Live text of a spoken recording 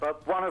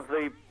one of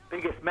the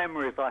biggest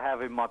memories I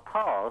have in my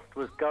past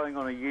was going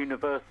on a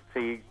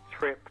university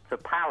trip to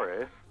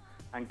Paris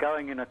and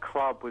going in a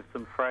club with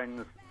some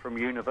friends from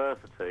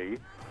university,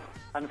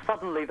 and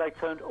suddenly they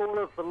turned all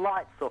of the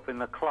lights off in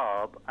the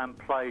club and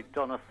played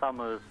Donna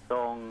Summer's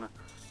song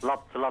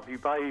Love to Love You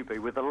Baby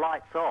with the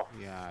lights off.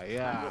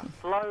 Yeah. And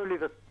slowly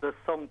the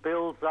song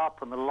builds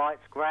up and the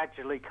lights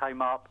gradually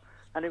came up,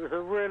 and it was a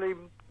really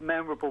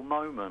memorable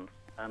moment,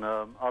 and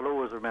I'll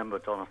always remember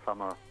Donna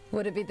Summer.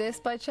 Would it be this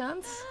by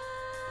chance?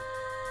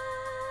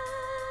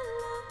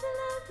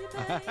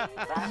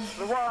 That's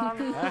the one.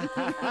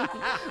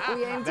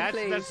 We aim to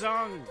please. That's the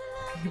song.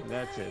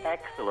 That's it.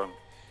 Excellent.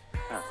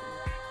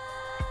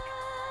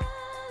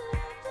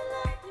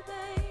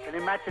 Can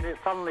you imagine it?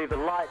 Suddenly the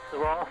lights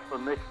are off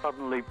and this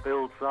suddenly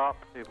builds up.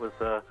 It was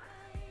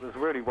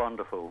really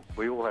wonderful.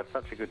 We all had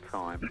such a good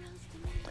time.